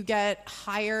 you get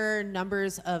higher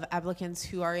numbers of applicants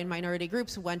who are in minority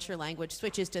groups once your language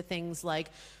switches to things like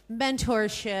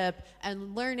mentorship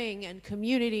and learning and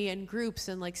community and groups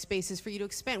and like spaces for you to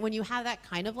expand. When you have that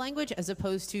kind of language as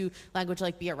opposed to language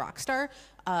like be a rock star,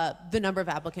 the number of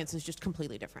applicants is just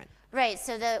completely different. Right,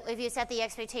 so if you set the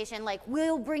expectation like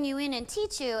we'll bring you in and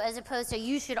teach you, as opposed to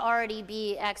you should already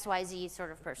be XYZ sort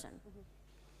of person.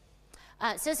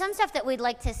 So some stuff that we'd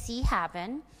like to see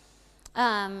happen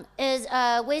is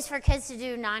ways for kids to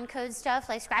do non-code stuff,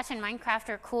 like Scratch and Minecraft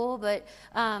are cool, but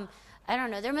I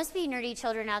don't know, there must be nerdy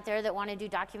children out there that want to do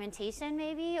documentation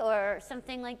maybe, or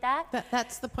something like that.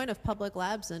 That's the point of public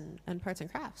labs and arts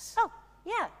and crafts. Oh,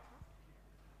 yeah,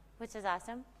 which is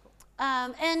awesome.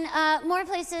 And more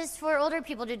places for older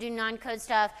people to do non-code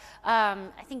stuff.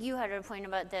 I think you had a point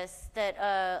about this, that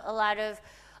a lot of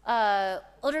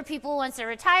older people, once they're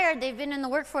retired, they've been in the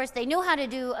workforce, they know how to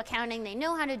do accounting, they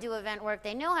know how to do event work,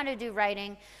 they know how to do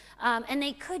writing, and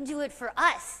they could do it for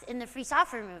us in the free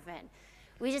software movement.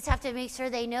 We just have to make sure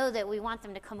they know that we want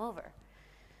them to come over.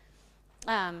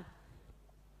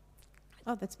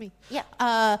 Oh, that's me.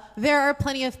 Yeah. There are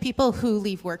plenty of people who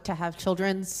leave work to have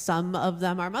children. Some of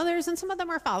them are mothers and some of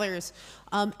them are fathers.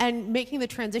 And making the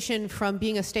transition from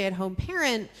being a stay-at-home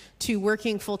parent to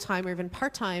working full-time or even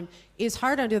part-time is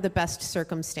hard under the best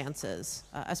circumstances,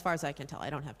 as far as I can tell.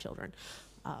 I don't have children.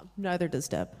 Neither does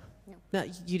Deb. No,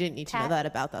 you didn't need to know that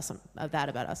about us.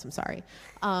 I'm sorry.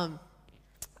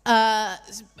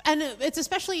 And it's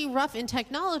especially rough in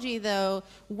technology, though,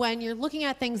 when you're looking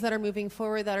at things that are moving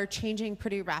forward that are changing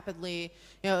pretty rapidly.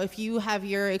 If you have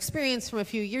your experience from a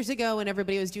few years ago when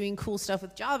everybody was doing cool stuff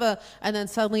with Java, and then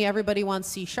suddenly everybody wants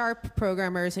C#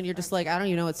 programmers, and you're just like, I don't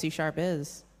even know what C#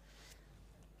 is.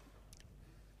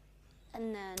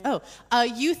 And then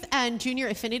youth and junior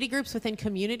affinity groups within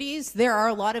communities. There are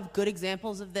a lot of good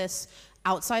examples of this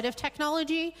outside of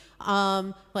technology.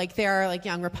 Like there are like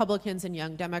young Republicans and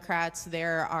young Democrats.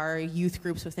 There are youth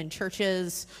groups within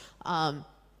churches.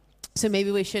 So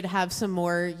maybe we should have some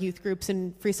more youth groups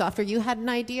in free software. You had an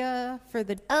idea for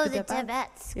the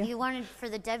Debettes. Yeah. You wanted for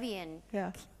the Debian.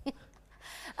 Yeah.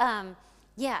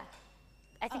 Yeah.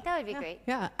 I think that would be great.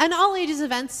 Yeah, and all ages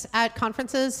events at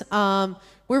conferences.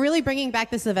 We're really bringing back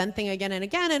this event thing again and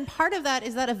again, and part of that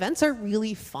is that events are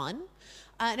really fun.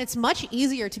 And it's much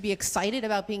easier to be excited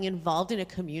about being involved in a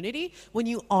community when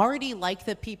you already like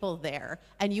the people there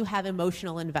and you have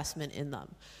emotional investment in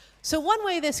them. So one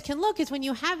way this can look is when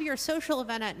you have your social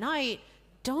event at night,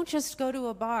 don't just go to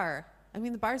a bar. I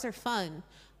mean, the bars are fun.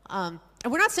 And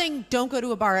we're not saying don't go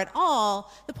to a bar at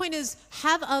all. The point is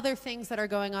have other things that are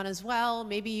going on as well.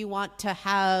 Maybe you want to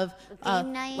have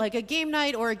like a game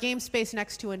night or a game space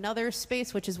next to another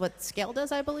space, which is what Scale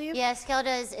does, I believe. Yeah, Scale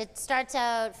does. It starts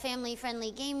out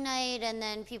family-friendly game night, and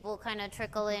then people kind of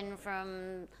trickle in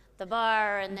from the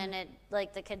bar, and then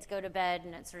like the kids go to bed,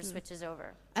 and it sort of switches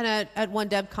over. And at one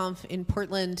DebConf in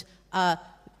Portland,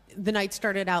 the night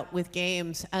started out with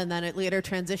games, and then it later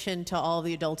transitioned to all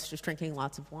the adults just drinking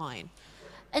lots of wine.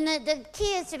 And the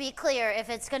key is to be clear. If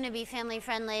it's going to be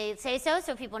family-friendly, say so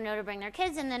people know to bring their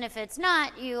kids, and then if it's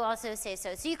not, you also say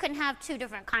so. So you can have two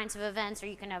different kinds of events, or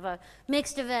you can have a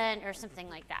mixed event or something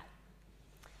like that.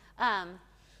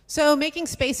 So making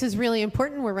space is really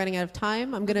important. We're running out of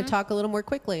time. I'm going to talk a little more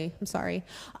quickly. I'm sorry.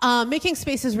 Making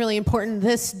space is really important.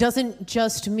 This doesn't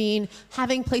just mean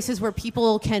having places where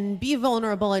people can be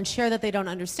vulnerable and share that they don't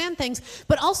understand things,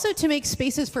 but also to make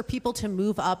spaces for people to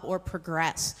move up or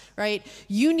progress, right?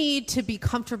 You need to be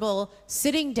comfortable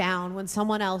sitting down when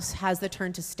someone else has the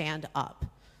turn to stand up.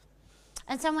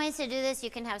 And some ways to do this, you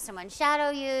can have someone shadow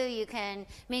you, you can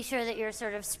make sure that you're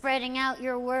sort of spreading out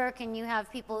your work, and you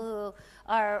have people who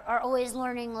are always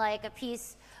learning like a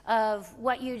piece of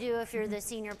what you do if you're the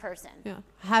senior person. Yeah.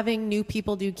 Having new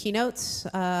people do keynotes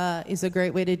is a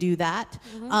great way to do that.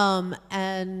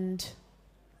 And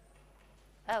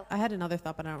I had another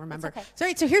thought, but I don't remember. Okay.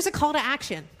 Sorry, so here's a call to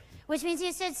action. Which means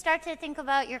you should start to think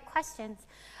about your questions.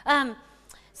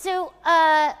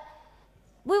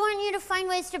 we want you to find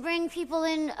ways to bring people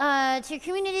in to your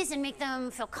communities and make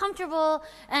them feel comfortable,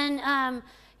 and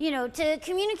you know, to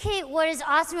communicate what is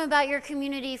awesome about your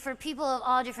community for people of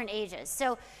all different ages.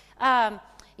 So,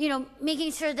 you know,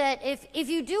 making sure that if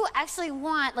you do actually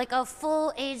want like a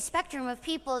full age spectrum of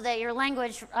people, that your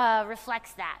language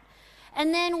reflects that.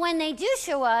 And then when they do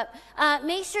show up,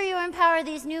 make sure you empower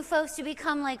these new folks to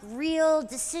become like real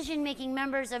decision-making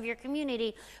members of your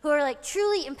community who are like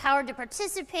truly empowered to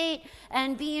participate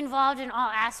and be involved in all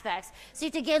aspects. So you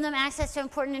have to give them access to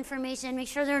important information, make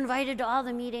sure they're invited to all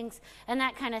the meetings and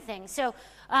that kind of thing. So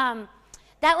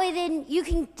that way then you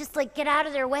can just like get out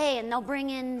of their way and they'll bring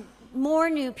in more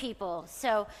new people.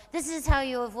 So this is how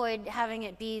you avoid having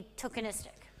it be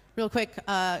tokenistic. Real quick,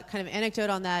 kind of anecdote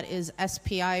on that is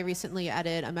SPI recently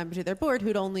added a member to their board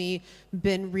who'd only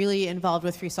been really involved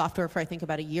with free software for I think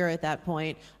about a year at that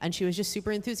point, and she was just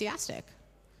super enthusiastic.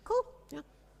 Cool. Yeah.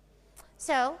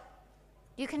 So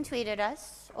you can tweet at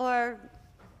us or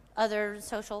other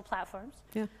social platforms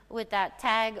with that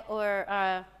tag,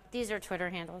 or these are Twitter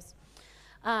handles.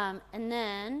 And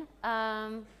then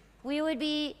we would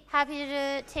be happy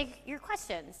to take your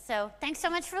questions. So thanks so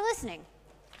much for listening.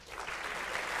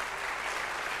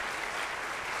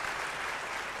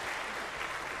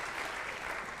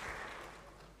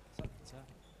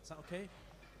 Is that okay?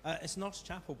 It's Norse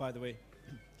Chapel, by the way.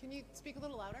 Can you speak a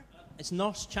little louder? It's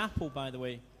Norse Chapel, by the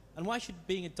way. And why should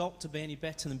being a doctor be any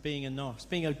better than being a Norse?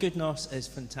 Being a good Norse is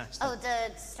fantastic. Oh,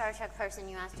 the Star Trek person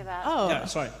you asked about. Oh. Yeah,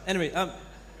 sorry. Anyway,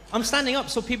 I'm standing up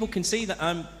so people can see that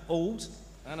I'm old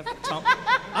and I've got top.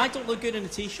 I don't look good in a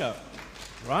t-shirt,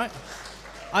 right?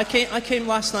 I came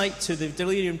last night to the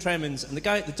Delirium Tremens, and the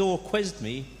guy at the door quizzed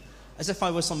me as if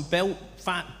I was some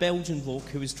fat Belgian bloke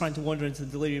who was trying to wander into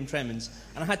the Delirium Tremens,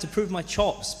 and I had to prove my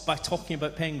chops by talking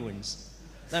about penguins.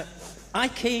 Now, I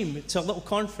came to a little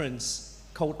conference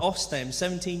called FOSDEM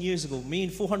 17 years ago. Me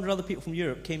and 400 other people from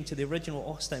Europe came to the original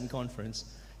FOSDEM conference.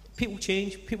 People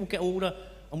change, people get older,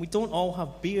 and we don't all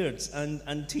have beards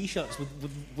and t-shirts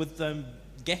with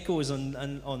geckos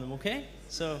on them, okay?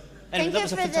 So, anyway, Thank you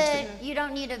for fantastic... the you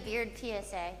don't need a beard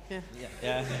PSA.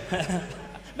 Yeah.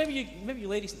 maybe you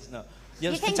ladies... No.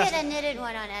 Yeah, you can fantastic. get a knitted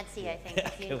one on Etsy, I think,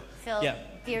 if you feel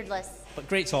beardless. But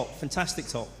great talk, fantastic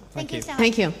talk. Thank you. So much.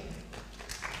 Thank you.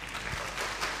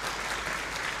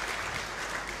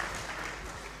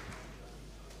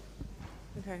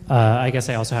 Okay. I guess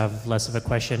I also have less of a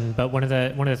question, but one of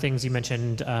the things you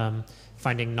mentioned,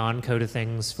 finding non-coded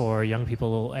things for young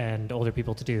people and older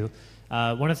people to do.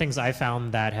 One of the things I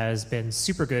found that has been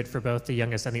super good for both the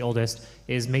youngest and the oldest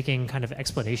is making kind of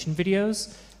explanation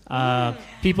videos.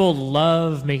 People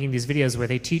love making these videos where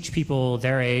they teach people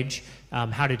their age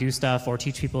how to do stuff, or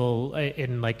teach people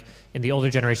in the older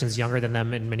generations younger than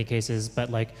them in many cases. But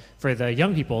like for the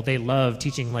young people, they love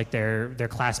teaching like their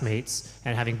classmates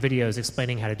and having videos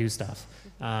explaining how to do stuff.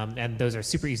 And those are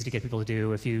super easy to get people to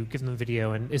do if you give them a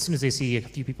video, and as soon as they see a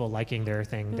few people liking their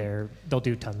thing, they'll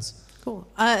do tons. Cool.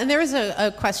 And there was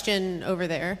a question over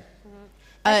there.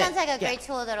 That sounds like a great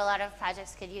tool that a lot of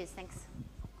projects could use. Thanks.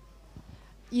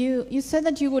 You said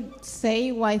that you would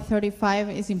say why 35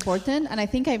 is important, and I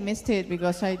think I missed it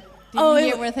because I didn't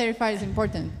hear where 35 is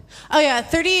important. Oh yeah,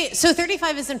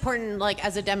 35 is important like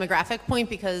as a demographic point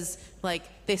because like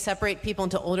they separate people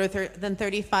into older than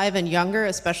 35 and younger,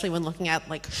 especially when looking at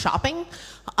like shopping.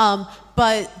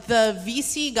 But the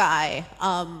VC guy,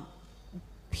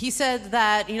 he said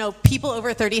that people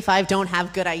over 35 don't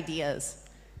have good ideas.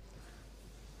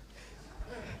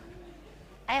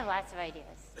 I have lots of ideas.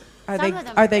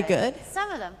 Are they good?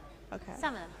 Some of them. Okay.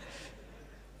 Some of them.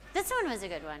 This one was a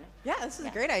good one. Yeah, this is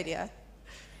a great idea.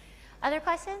 Other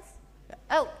questions?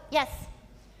 Oh, yes.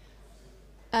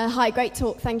 Hi, great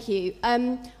talk, thank you.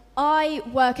 I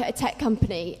work at a tech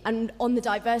company and on the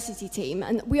diversity team,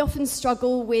 and we often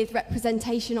struggle with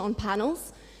representation on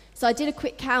panels. So I did a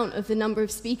quick count of the number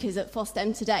of speakers at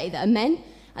FOSDEM today that are men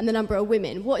and the number are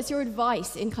women. What is your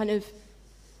advice in kind of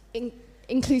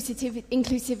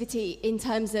inclusivity in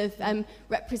terms of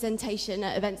representation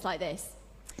at events like this?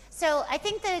 So I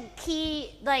think the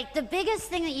key, the biggest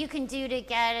thing that you can do to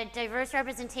get a diverse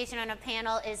representation on a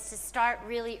panel is to start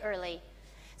really early.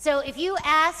 So if you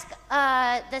ask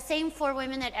the same 4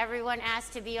 women that everyone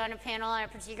asked to be on a panel on a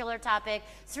particular topic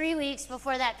 3 weeks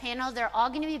before that panel, they're all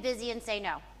going to be busy and say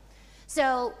no.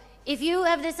 So if you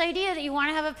have this idea that you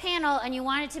want to have a panel and you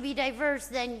want it to be diverse,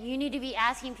 then you need to be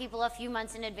asking people a few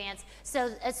months in advance.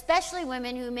 So especially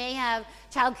women who may have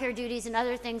childcare duties and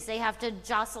other things they have to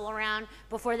jostle around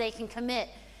before they can commit,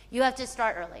 you have to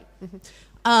start early.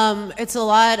 Mm-hmm.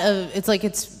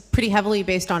 It's pretty heavily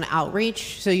based on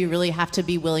outreach, so you really have to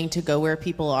be willing to go where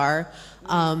people are.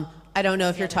 I don't know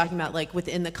if you're talking about like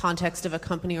within the context of a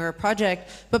company or a project,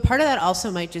 but part of that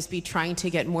also might just be trying to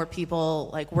get more people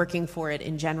like working for it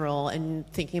in general and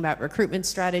thinking about recruitment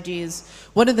strategies.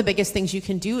 One of the biggest things you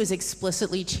can do is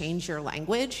explicitly change your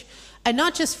language. And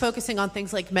not just focusing on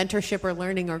things like mentorship or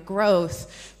learning or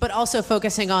growth, but also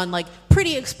focusing on like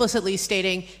pretty explicitly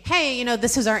stating, hey, you know,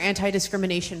 this is our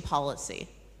anti-discrimination policy.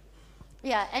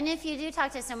 Yeah, and if you do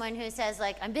talk to someone who says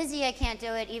like, I'm busy, I can't do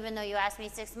it, even though you asked me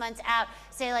 6 months out,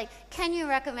 say like, can you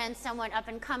recommend someone up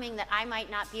and coming that I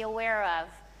might not be aware of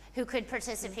who could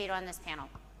participate on this panel?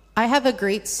 I have a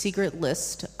great secret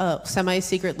list,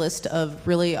 semi-secret list of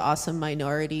really awesome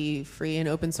minority free and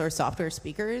open source software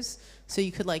speakers. So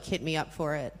you could like hit me up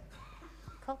for it.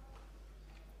 Cool.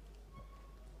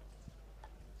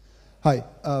 Hi.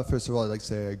 First of all, I'd like to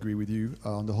say I agree with you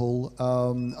on the whole.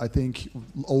 I think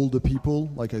older people,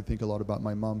 like I think a lot about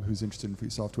my mom who's interested in free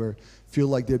software, feel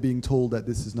like they're being told that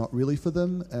this is not really for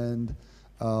them, and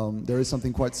there is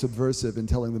something quite subversive in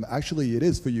telling them actually it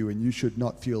is for you and you should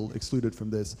not feel excluded from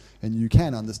this and you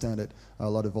can understand it. A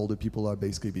lot of older people are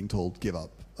basically being told, give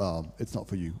up, it's not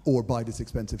for you, or buy this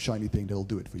expensive shiny thing that'll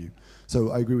do it for you.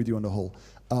 So I agree with you on the whole.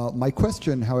 My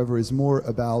question, however, is more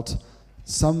about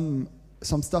some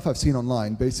stuff I've seen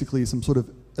online, basically some sort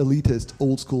of elitist,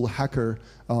 old school hacker,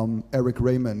 Eric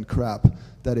Raymond crap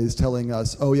that is telling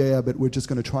us, oh yeah, but we're just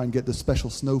going to try and get the special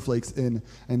snowflakes in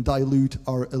and dilute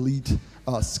our elite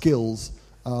skills.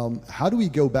 How do we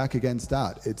go back against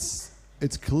that?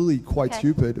 It's clearly quite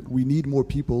stupid. We need more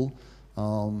people.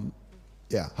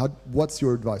 Yeah, what's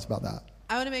your advice about that?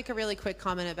 I want to make a really quick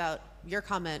comment about your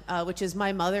comment, which is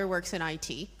my mother works in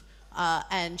IT.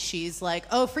 And she's like,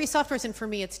 oh, free software isn't for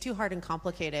me. It's too hard and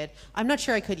complicated. I'm not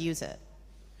sure I could use it.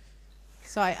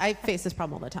 So I face this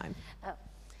problem all the time. Oh.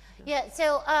 Yeah,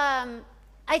 so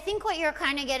I think what you're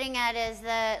kind of getting at is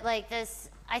that, like, this,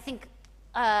 I think,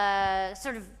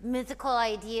 sort of mythical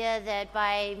idea that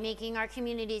by making our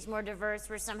communities more diverse,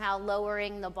 we're somehow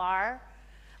lowering the bar.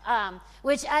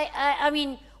 Which I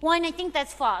mean, one, I think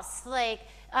that's false. Like,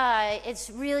 it's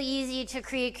really easy to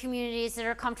create communities that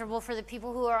are comfortable for the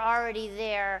people who are already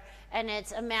there, and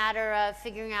it's a matter of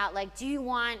figuring out, like, do you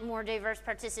want more diverse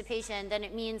participation? Then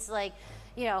it means, like,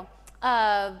 you know,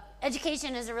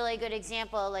 education is a really good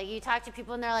example. Like, you talk to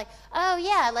people and they're like, oh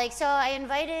yeah, like, so I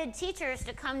invited teachers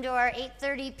to come to our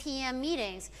 8:30 p.m.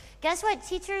 meetings. Guess what?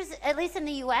 Teachers, at least in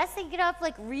the US, they get up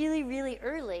like really, really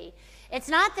early. It's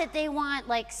not that they want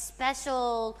like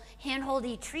special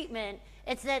hand-holdy treatment,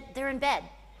 it's that they're in bed.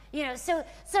 You know, so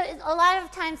a lot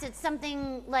of times it's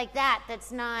something like that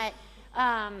that's not,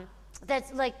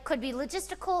 that's like, could be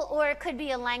logistical, or it could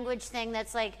be a language thing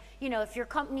that's like, you know, if your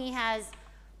company has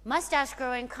mustache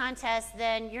growing contest,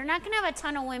 then you're not going to have a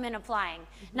ton of women applying.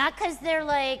 Not because they're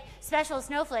like special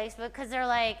snowflakes, but because they're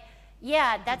like,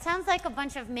 yeah, that sounds like a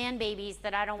bunch of man babies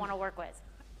that I don't want to work with.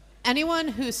 Anyone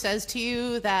who says to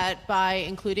you that by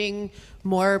including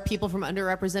more people from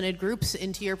underrepresented groups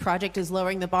into your project is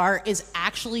lowering the bar is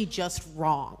actually just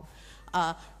wrong.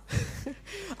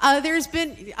 There's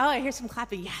been, oh, I hear some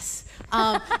clapping, yes.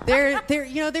 There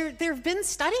have been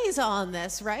studies on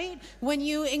this, right? When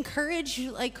you encourage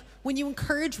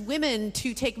women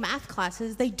to take math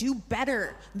classes, they do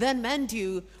better than men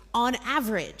do on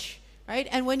average, right?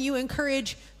 And when you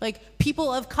encourage like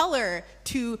people of color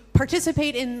to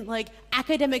participate in like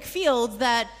academic fields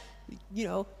that, you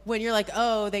know, when you're like,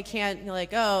 oh, they can't, you're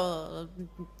like, oh,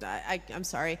 I'm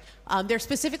sorry. There's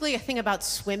specifically a thing about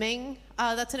swimming.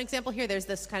 That's an example here. There's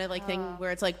this kind of like thing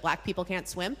where it's like black people can't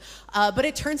swim. But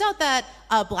it turns out that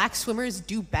black swimmers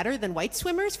do better than white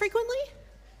swimmers frequently.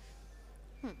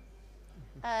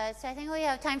 So I think we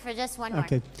have time for just one more.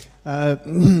 Okay.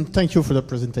 Thank you for the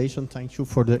presentation. Thank you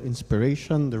for the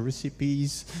inspiration, the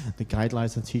recipes, the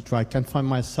guidelines, etc. I can find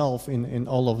myself in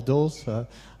all of those.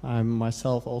 I'm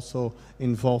myself also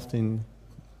involved in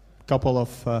a couple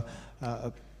of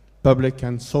public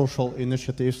and social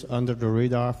initiatives under the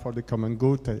radar for the common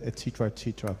good, etc.,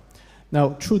 etc.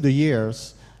 Now, through the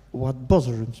years, what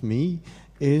bothers me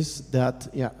is that,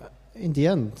 yeah, in the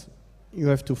end, you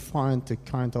have to find a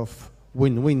kind of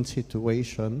win-win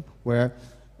situation where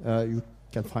you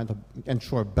can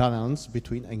ensure balance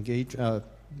between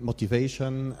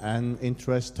motivation and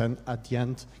interest, and at the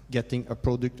end getting a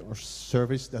product or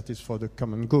service that is for the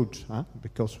common good,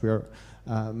 because we're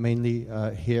mainly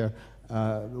here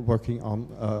working on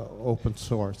open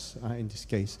source in this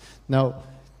case. Now,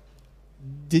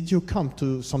 did you come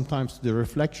to sometimes the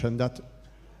reflection that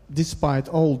despite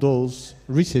all those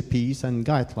recipes and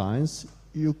guidelines,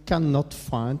 you cannot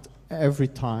find every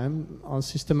time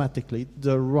systematically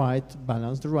the right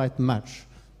balance, the right match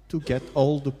to get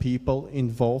all the people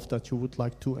involved that you would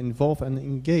like to involve and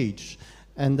engage.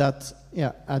 And that,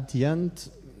 yeah, at the end,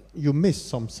 you miss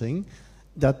something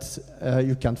that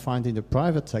you can find in the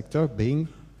private sector, being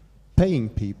paying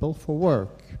people for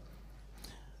work.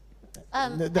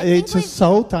 It's a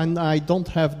thought, and I don't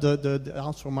have the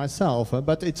answer myself,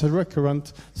 but it's a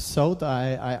recurrent thought.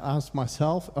 I ask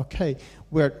myself, okay,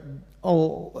 we're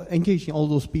all engaging all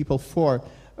those people for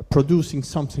producing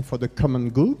something for the common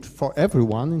good, for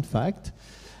everyone, in fact.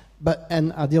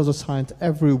 And at the other side,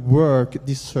 every work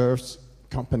deserves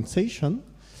compensation.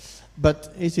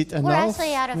 But is it enough? We're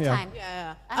actually out of time.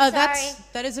 Yeah. I'm sorry.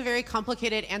 That is a very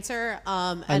complicated answer.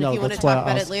 And know, if you want to that's why talk I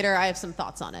about it asked. later, I have some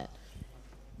thoughts on it.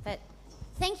 But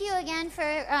thank you again for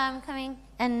coming,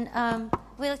 and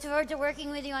we look forward to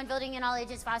working with you on building an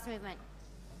all-ages FOSS movement.